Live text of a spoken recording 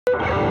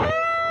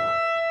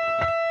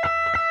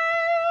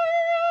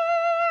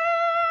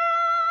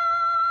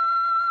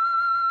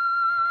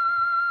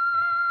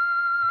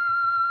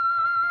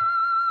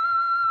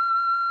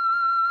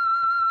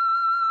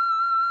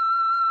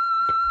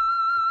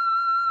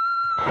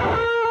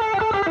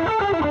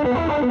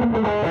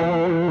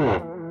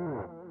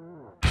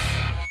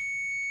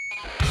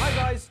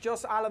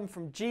Joss Allen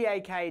from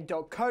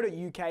GAK.co.uk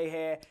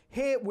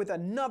here with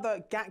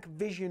another GAK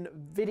Vision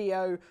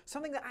video,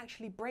 something that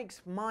actually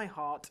breaks my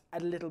heart a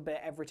little bit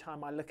every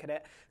time I look at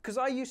it, because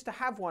I used to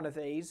have one of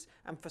these,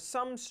 and for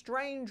some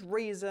strange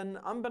reason,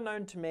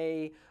 unbeknown to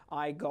me,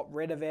 I got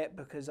rid of it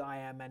because I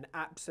am an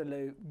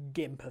absolute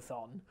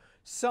gimpathon.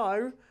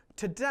 So,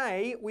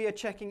 today we are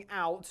checking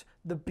out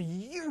the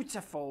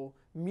beautiful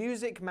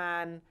Music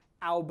Man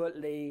Albert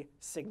Lee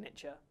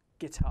signature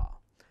guitar.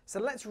 So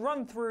let's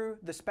run through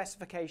the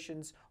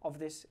specifications of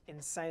this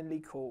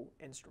insanely cool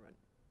instrument.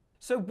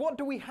 So what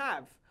do we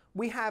have?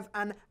 We have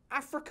an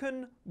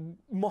African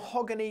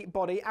mahogany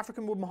body,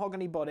 African wood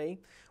mahogany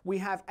body. We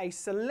have a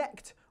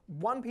select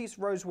one-piece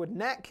rosewood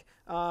neck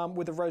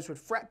with a rosewood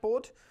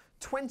fretboard.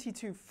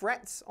 22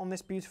 frets on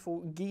this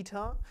beautiful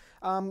guitar.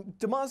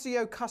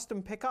 DiMarzio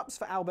custom pickups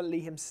for Albert Lee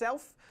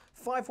himself.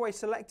 5-way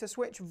selector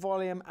switch,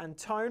 volume and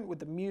tone with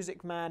the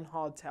Music Man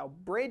hardtail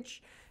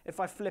bridge. If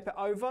I flip it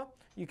over,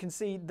 you can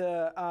see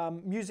the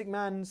Music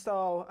Man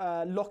style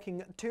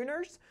locking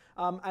tuners.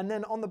 And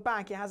then on the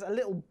back, it has a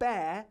little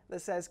bear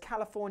that says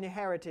California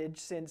Heritage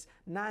since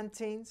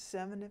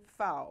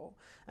 1974.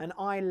 And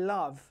I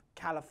love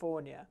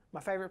California.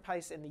 My favorite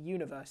place in the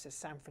universe is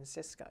San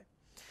Francisco.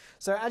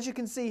 So as you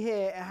can see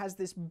here, it has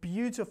this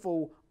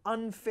beautiful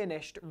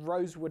unfinished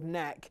rosewood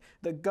neck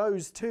that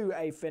goes to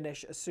a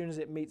finish as soon as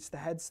it meets the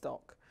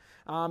headstock.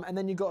 And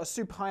then you've got a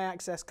super high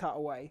access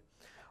cutaway.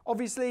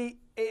 Obviously,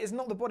 it is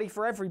not the body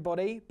for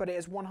everybody, but it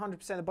is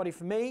 100% the body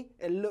for me.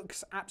 It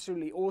looks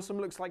absolutely awesome.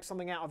 Looks like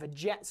something out of a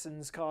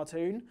Jetsons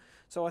cartoon.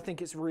 So I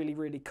think it's really,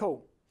 really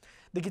cool.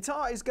 The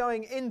guitar is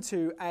going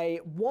into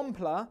a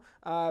Wampler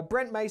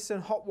Brent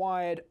Mason hot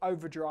wired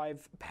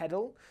overdrive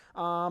pedal,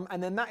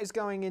 and then that is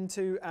going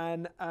into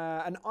an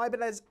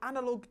Ibanez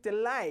analog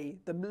delay,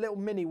 the little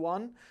mini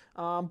one,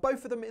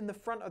 both of them in the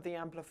front of the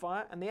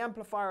amplifier, and the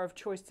amplifier of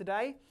choice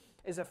today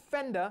is a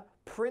Fender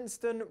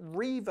Princeton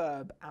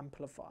Reverb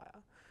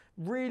amplifier.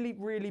 Really,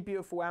 really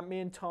beautiful amp. Me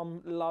and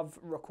Tom love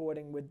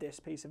recording with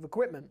this piece of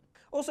equipment.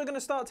 Also going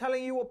to start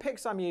telling you what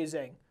picks I'm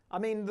using. I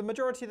mean, the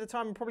majority of the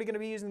time I'm probably going to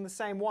be using the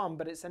same one,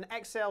 but it's an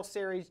XL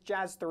Series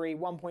Jazz 3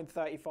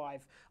 1.35.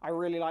 I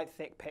really like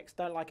thick picks,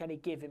 don't like any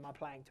give in my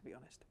playing, to be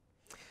honest.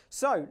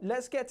 So,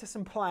 let's get to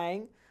some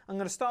playing. I'm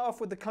going to start off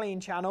with the clean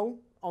channel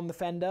on the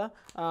Fender,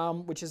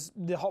 which is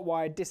the hot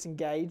wired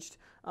disengaged.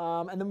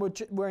 And then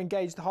we'll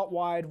engage the hot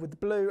wired with the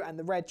blue and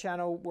the red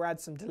channel. We'll add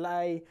some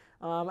delay,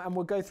 and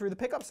we'll go through the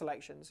pickup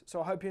selections.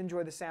 So I hope you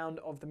enjoy the sound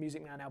of the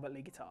Music Man Albert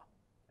Lee guitar.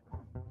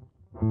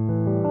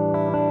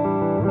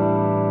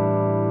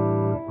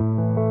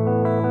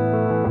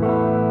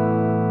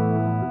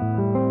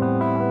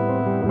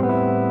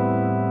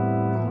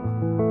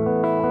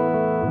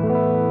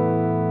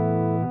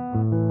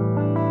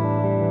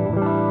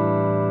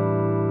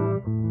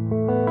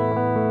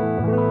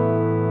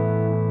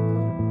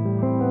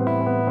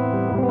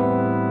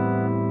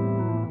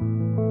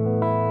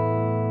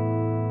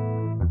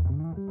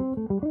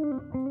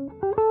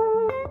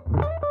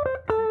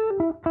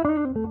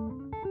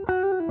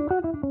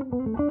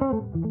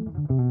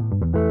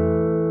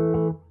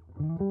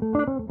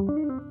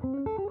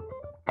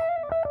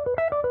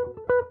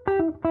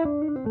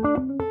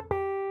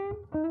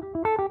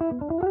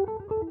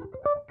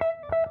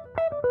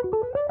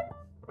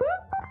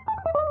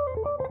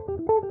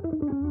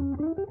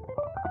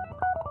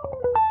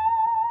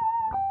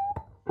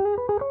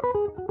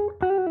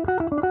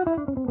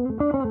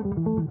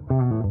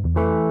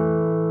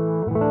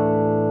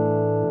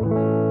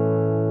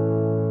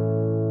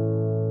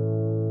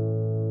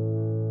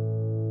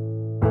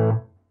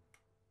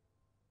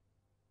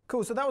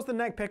 Cool, so that was the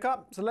neck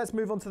pickup. So let's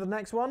move on to the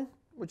next one,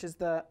 which is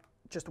the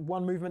just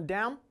one movement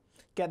down.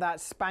 Get that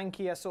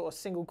spankier sort of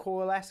single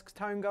coil-esque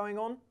tone going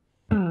on.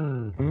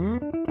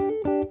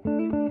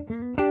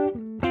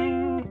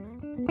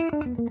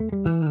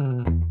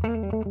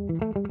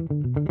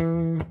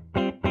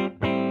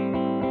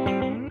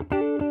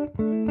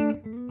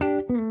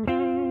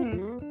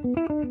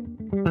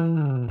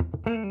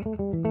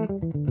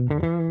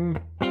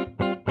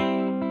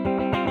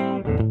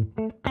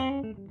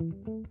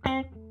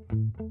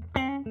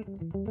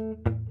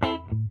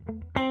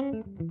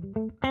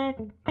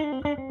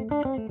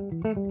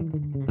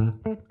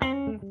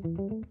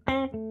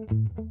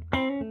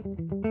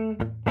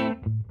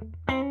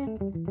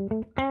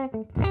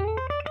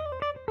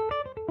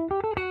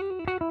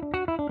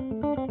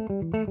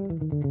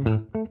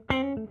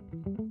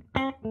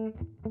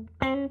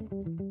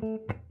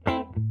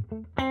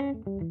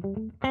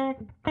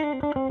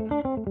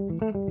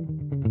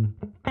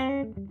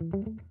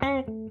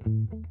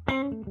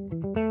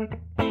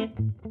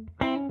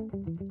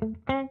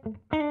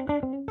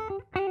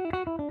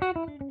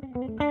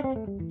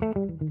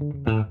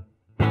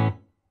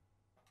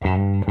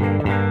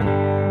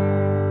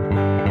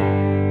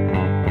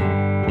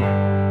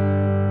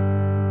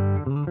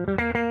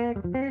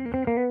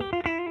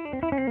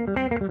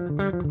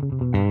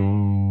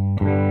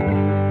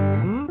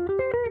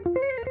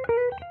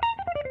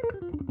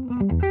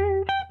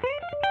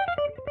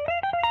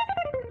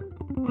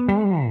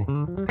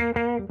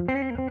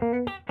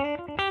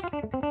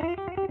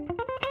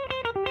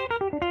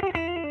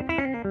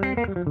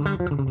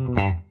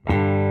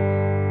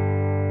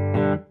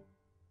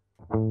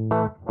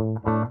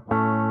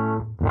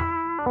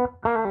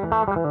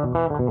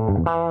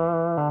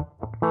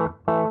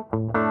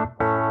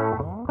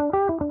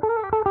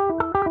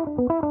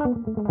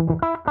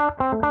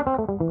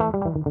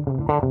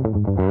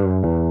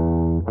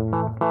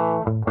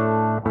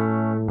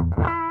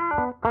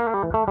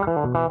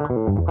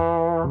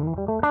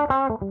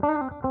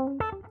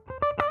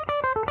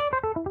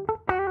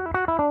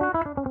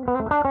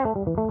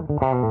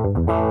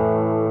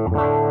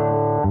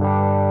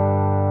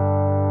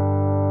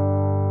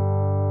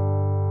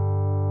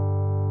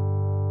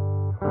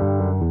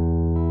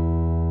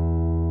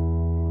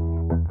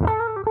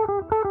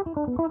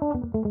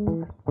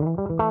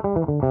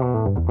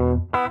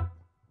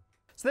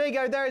 So there you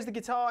go, there is the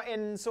guitar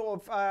in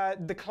sort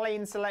of the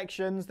clean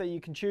selections that you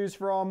can choose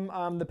from,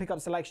 the pickup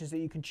selections that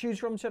you can choose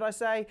from, should I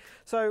say.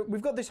 So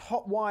we've got this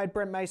hot wired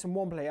Brent Mason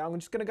womble here. I'm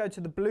just going to go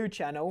to the blue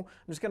channel.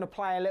 I'm just going to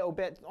play a little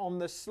bit on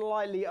the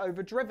slightly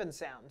overdriven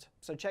sound.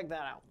 So check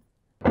that out.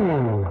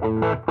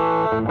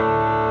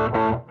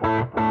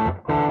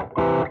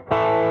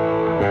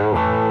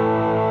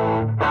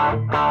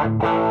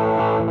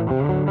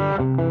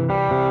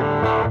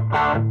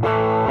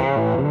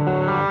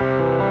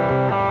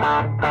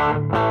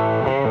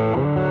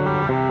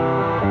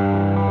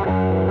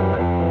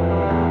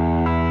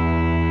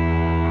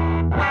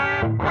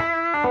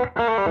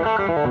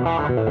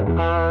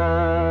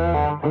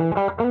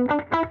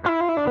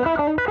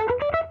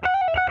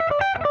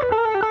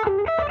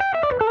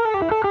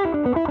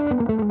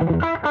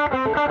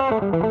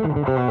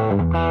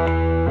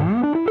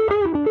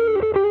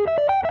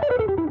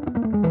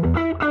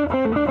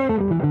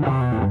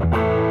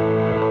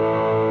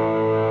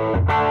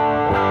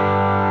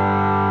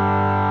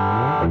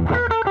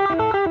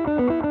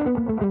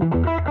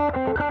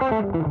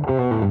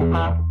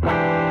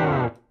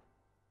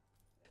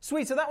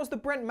 Sweet, so that was the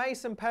Brent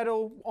Mason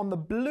pedal on the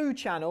blue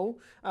channel.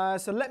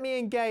 So let me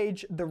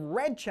engage the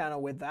red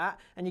channel with that,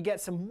 and you get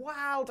some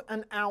wild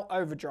and out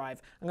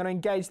overdrive. I'm going to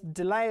engage the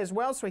delay as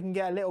well, so we can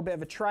get a little bit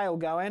of a trail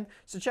going.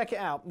 So check it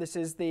out. This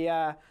is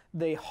the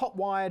hot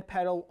wired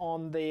pedal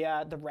on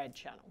the red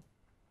channel.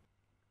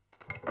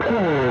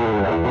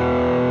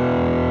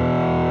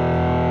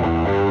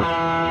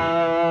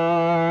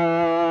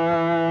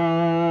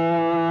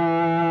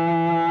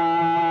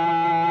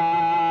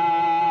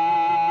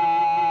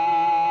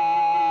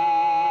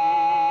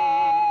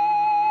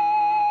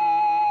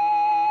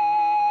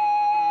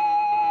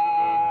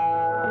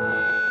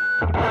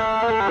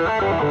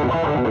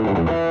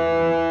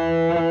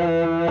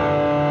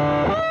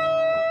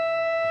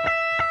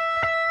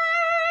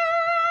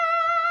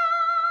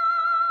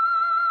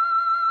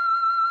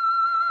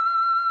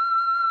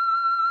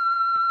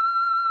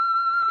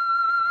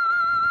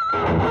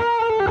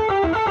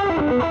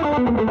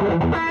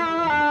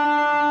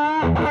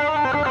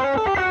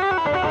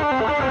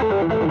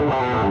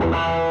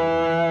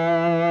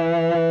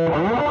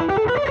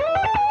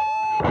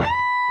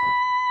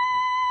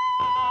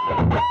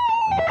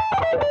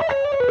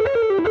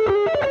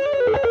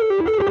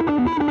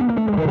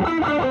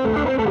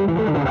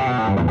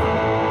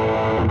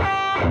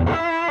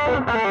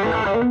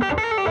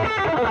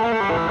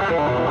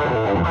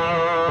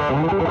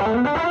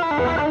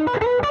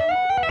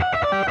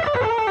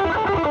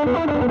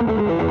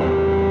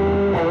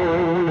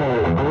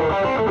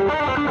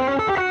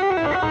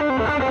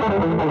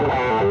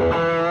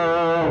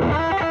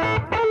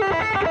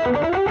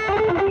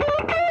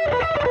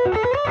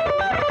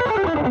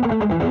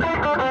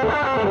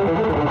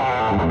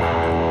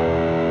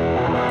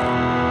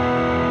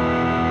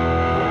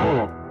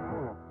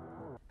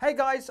 Hey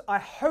guys, I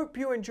hope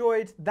you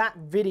enjoyed that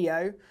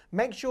video.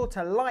 Make sure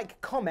to like,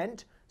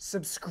 comment,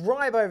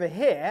 subscribe over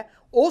here.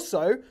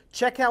 Also,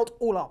 check out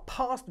all our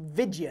past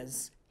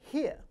videos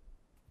here.